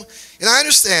home, and I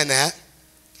understand that.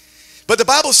 But the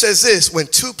Bible says this, when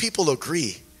two people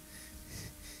agree,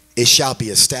 it shall be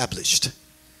established.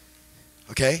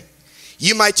 Okay?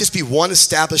 You might just be one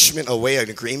establishment away, an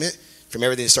agreement, from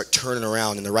everything to start turning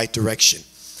around in the right direction.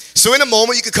 So in a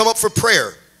moment, you could come up for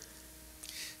prayer.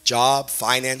 Job,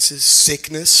 finances,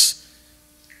 sickness,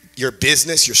 your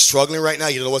business, you're struggling right now,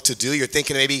 you don't know what to do. You're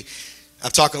thinking maybe,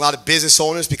 I'm talking a lot of business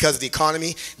owners because of the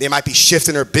economy, they might be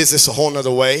shifting their business a whole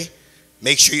nother way.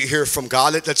 Make sure you hear from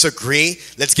God. Let's agree.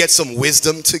 Let's get some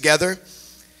wisdom together.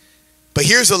 But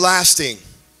here's the last thing.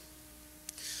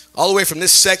 All the way from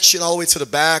this section, all the way to the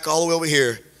back, all the way over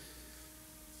here,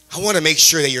 I want to make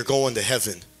sure that you're going to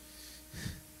heaven.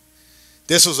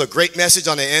 This was a great message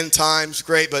on the end times,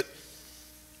 great, but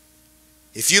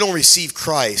if you don't receive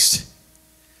Christ,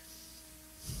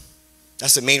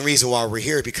 that's the main reason why we're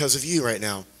here, because of you right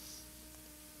now.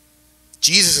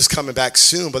 Jesus is coming back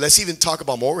soon, but let's even talk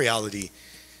about more reality.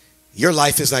 Your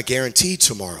life is not guaranteed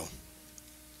tomorrow.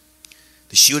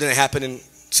 The shooting that happened in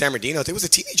San Bernardino, I think it was a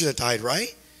teenager that died,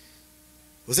 right?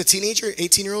 Was it a teenager,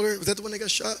 18-year-old? Was that the one that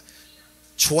got shot?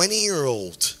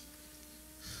 20-year-old.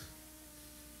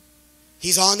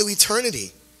 He's on to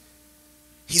eternity.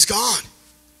 He's gone.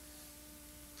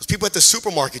 Those people at the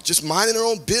supermarket just minding their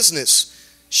own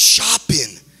business,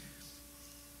 shopping.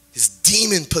 This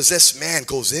demon-possessed man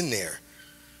goes in there.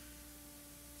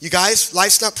 You guys,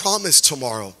 life's not promised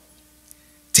tomorrow.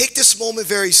 Take this moment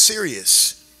very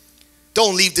serious.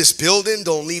 Don't leave this building.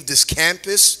 Don't leave this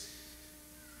campus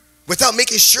without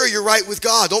making sure you're right with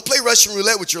God. Don't play Russian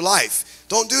roulette with your life.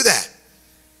 Don't do that.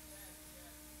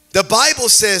 The Bible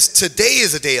says today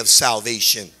is a day of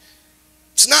salvation.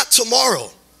 It's not tomorrow.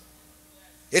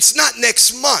 It's not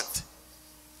next month.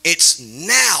 It's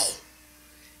now.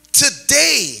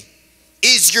 Today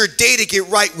is your day to get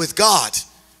right with God.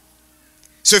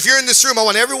 So if you're in this room, I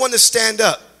want everyone to stand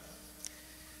up.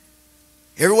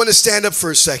 Everyone to stand up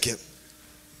for a second.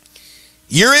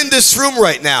 You're in this room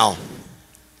right now.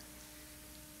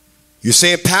 You're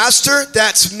saying, Pastor,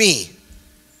 that's me.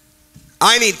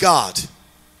 I need God.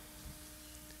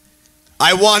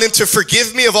 I want him to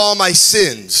forgive me of all my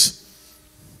sins.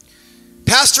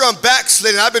 Pastor, I'm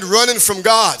backslidden. I've been running from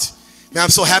God. Man, I'm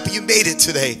so happy you made it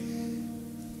today.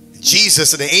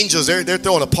 Jesus and the angels, they're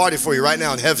throwing a party for you right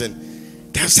now in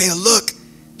heaven. They're saying, look,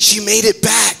 she made it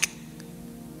back.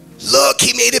 Look,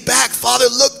 he made it back. Father,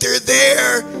 look, they're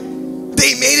there.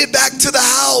 They made it back to the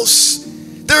house.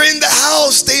 They're in the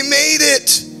house. They made it.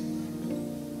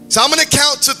 So I'm going to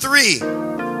count to 3.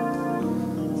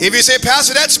 If you say,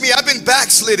 Pastor, that's me. I've been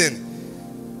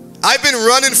backslidden. I've been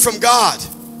running from God.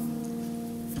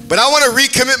 But I want to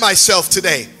recommit myself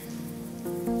today.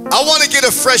 I want to get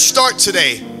a fresh start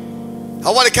today. I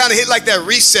want to kind of hit like that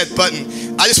reset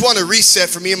button. I just want to reset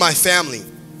for me and my family.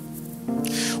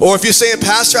 Or if you're saying,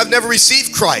 Pastor, I've never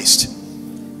received Christ.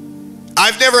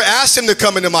 I've never asked him to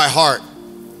come into my heart.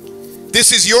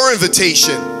 This is your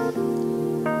invitation.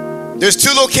 There's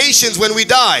 2 locations when we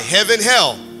die, heaven,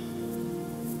 hell.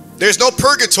 There's no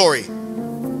purgatory.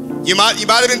 You might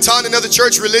have been taught in another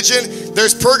church religion,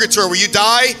 there's purgatory where you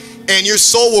die and your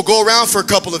soul will go around for a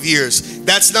couple of years.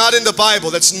 That's not in the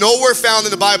Bible. That's nowhere found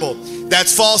in the Bible.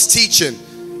 That's false teaching.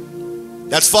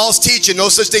 That's false teaching. No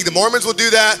such thing. The Mormons will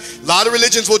do that. A lot of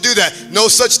religions will do that. No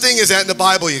such thing as that in the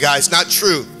Bible, you guys. Not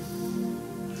true.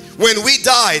 When we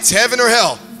die, it's heaven or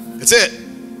hell. That's it.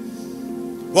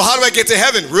 Well, how do I get to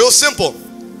heaven? Real simple.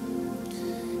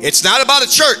 It's not about a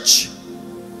church.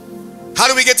 How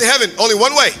do we get to heaven? Only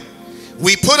one way.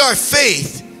 We put our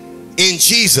faith in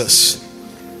Jesus.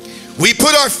 We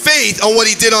put our faith on what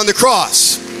he did on the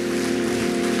cross.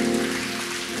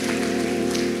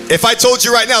 If I told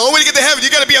you right now, the only way to get to heaven, you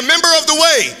got to be a member of the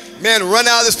way. Man, run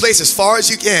out of this place as far as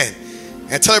you can.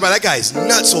 And tell everybody, that guy is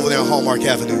nuts over there on Hallmark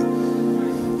Avenue.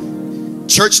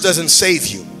 Church doesn't save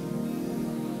you.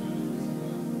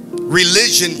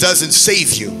 Religion doesn't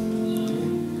save you.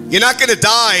 You're not going to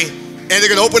die and they're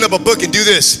going to open up a book and do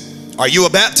this. Are you a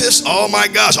Baptist? Oh my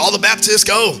gosh, all the Baptists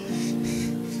go.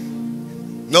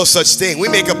 No such thing. We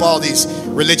make up all these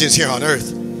religions here on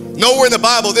earth. Nowhere in the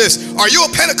Bible this. Are you a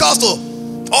Pentecostal?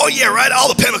 Oh yeah, right, all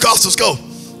the Pentecostals go.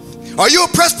 Are you a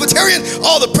Presbyterian?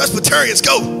 All the Presbyterians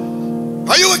go.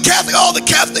 Are you a Catholic? All the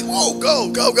Catholic, whoa, go,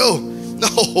 go, go.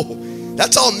 No,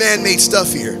 that's all man-made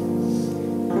stuff here.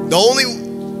 The only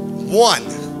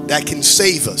one that can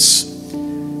save us,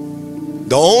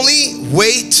 the only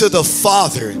way to the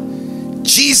Father,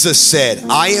 Jesus said,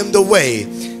 I am the way,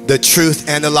 the truth,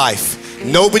 and the life.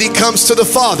 Nobody comes to the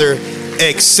Father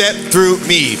except through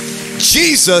me.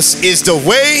 Jesus is the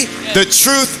way, the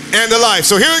truth, and the life.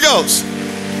 So here it goes.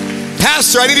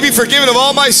 Pastor, I need to be forgiven of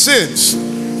all my sins.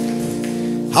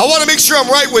 I want to make sure I'm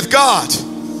right with God.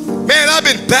 Man, I've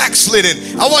been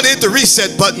backslidden. I want to hit the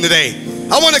reset button today.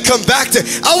 I want to come back to,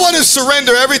 I want to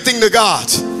surrender everything to God.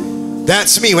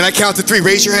 That's me. When I count to 3,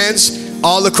 raise your hands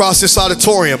all across this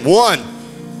auditorium. 1,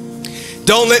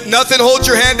 don't let nothing hold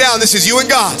your hand down. This is you and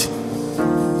God.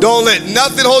 Don't let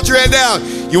nothing hold your hand down.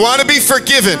 You want to be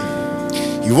forgiven.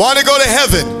 You want to go to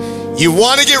heaven. You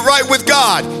want to get right with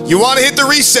God. You want to hit the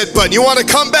reset button. You want to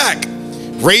come back.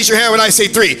 Raise your hand when I say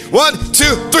 3. 1,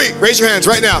 2, 3. Raise your hands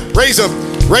right now. Raise them.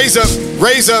 Raise them.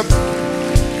 Raise them.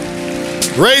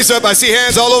 Raise up. I see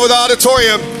hands all over the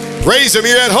auditorium. Raise them.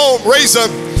 You're at home. Raise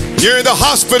them. You're in the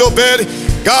hospital bed.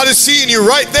 God is seeing you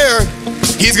right there.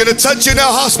 He's going to touch you in that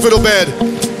hospital bed.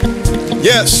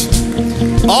 Yes.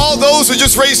 All those who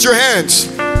just raised your hands,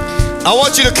 I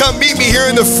want you to come meet me here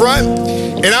in the front,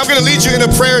 and I'm going to lead you in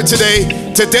a prayer today.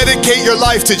 to dedicate your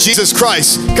life to Jesus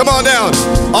Christ. Come on down.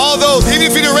 All those, even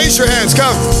if you didn't raise your hands,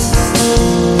 come.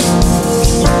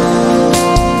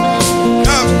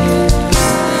 Come.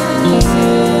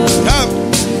 Come.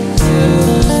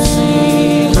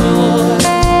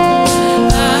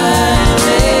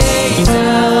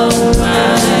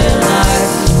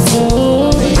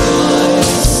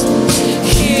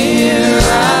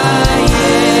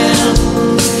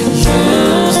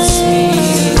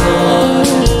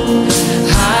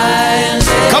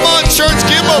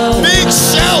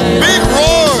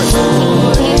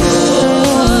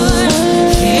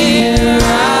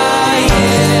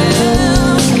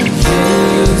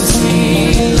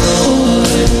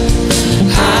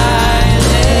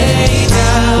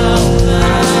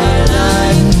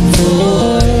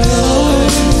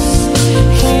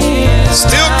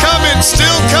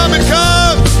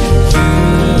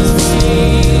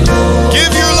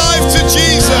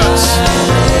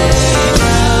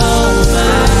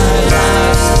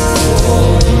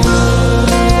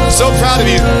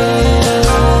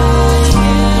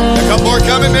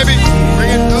 Maybe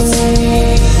bring it up.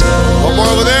 One more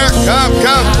over there. Come.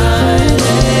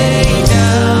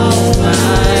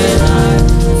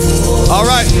 All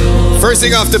right. First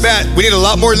thing off the bat, we need a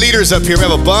lot more leaders up here. We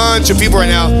have a bunch of people right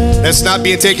now that's not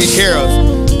being taken care of.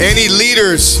 Any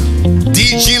leaders,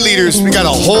 DG leaders, we got a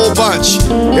whole bunch.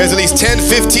 There's at least 10,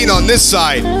 15 on this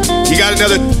side. You got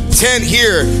another 10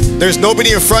 here. There's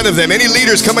nobody in front of them. Any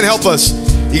leaders, come and help us.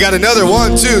 You got another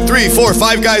 1, 2, 3, 4,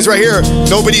 5 guys right here.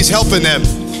 Nobody's helping them.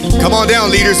 Come on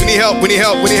down, leaders. We need help.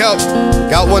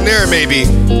 Got one there, maybe.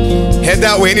 Head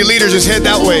that way. Any leaders, just head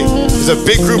that way. There's a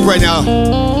big group right now.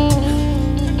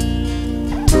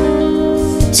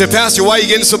 Say, Pastor, why are you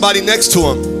getting somebody next to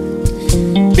him?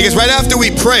 Because right after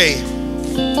we pray,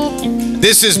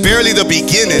 this is barely the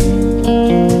beginning.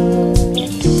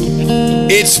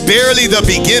 It's barely the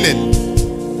beginning.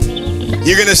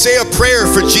 You're going to say a prayer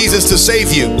for Jesus to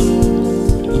save you.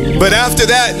 But after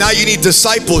that, now you need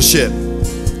discipleship.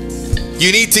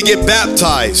 You need to get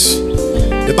baptized.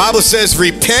 The Bible says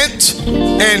repent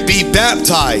and be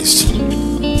baptized.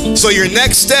 So your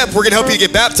next step, we're going to help you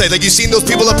get baptized. Like you've seen those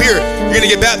people up here, you're going to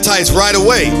get baptized right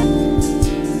away.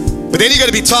 But then you're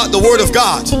going to be taught the Word of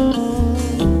God.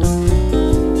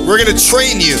 We're going to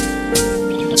train you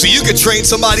so you can train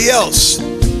somebody else.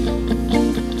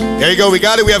 There you go. We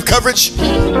got it. We have coverage. We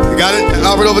got it.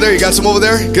 Albert over there. You got some over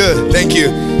there? Good. Thank you.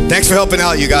 Thanks for helping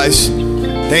out, you guys.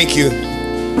 Thank you.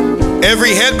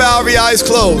 Every head bow, every eyes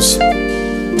closed.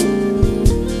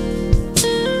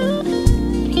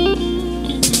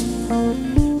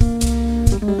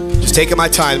 Just taking my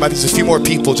time. There might be just a few more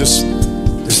people. They're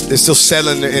still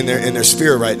settling in their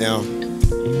spirit right now.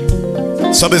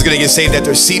 Somebody's going to get saved at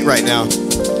their seat right now.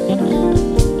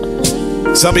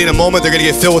 Somebody in a moment, they're going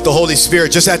to get filled with the Holy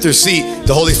Spirit. Just at their seat,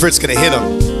 the Holy Spirit's going to hit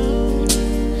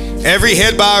them. Every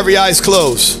head bow, every eyes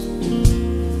closed.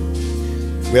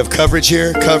 We have coverage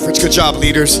here. Coverage. Good job,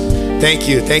 leaders. Thank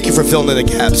you. Thank you for filling in the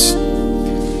gaps.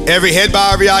 Every head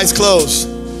bow, every eyes closed.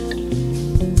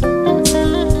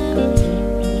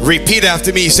 Repeat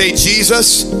after me. Say,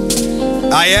 Jesus,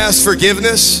 I ask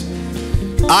forgiveness.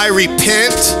 I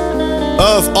repent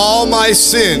of all my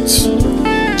sins.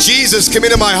 Jesus, come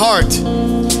into my heart.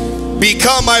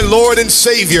 Become my Lord and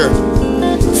Savior.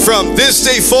 From this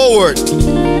day forward,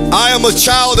 I am a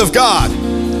child of God.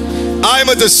 I am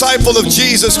a disciple of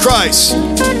Jesus Christ.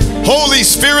 Holy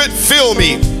Spirit, fill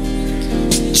me.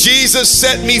 Jesus,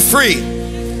 set me free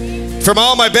from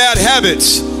all my bad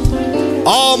habits,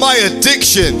 all my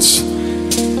addictions.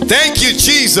 Thank you,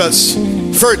 Jesus,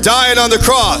 for dying on the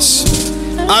cross.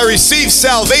 I receive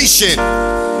salvation.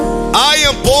 I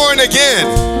am born again.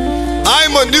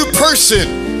 I'm a new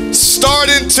person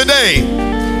starting today.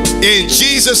 In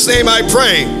Jesus' name I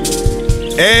pray.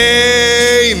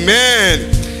 Amen.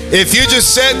 If you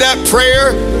just said that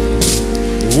prayer,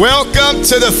 welcome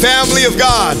to the family of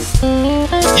God.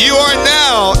 You are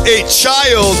now a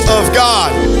child of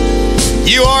God.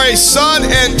 You are a son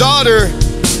and daughter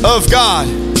of God.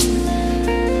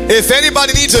 If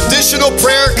anybody needs additional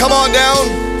prayer, come on down.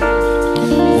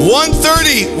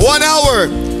 1:30, 1 hour,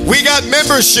 we got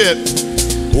membership.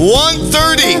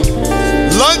 1:30,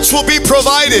 lunch will be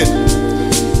provided.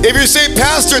 If you're saying,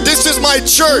 Pastor, this is my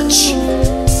church,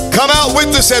 come out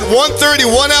with us at 1:30,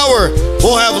 1 hour.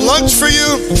 We'll have lunch for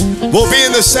you. We'll be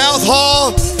in the South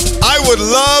Hall. I would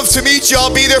love to meet you.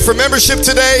 I'll be there for membership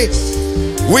today.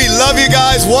 We love you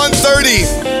guys. 1:30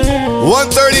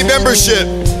 membership.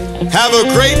 Have a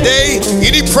great day.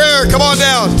 You need prayer, come on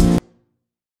down.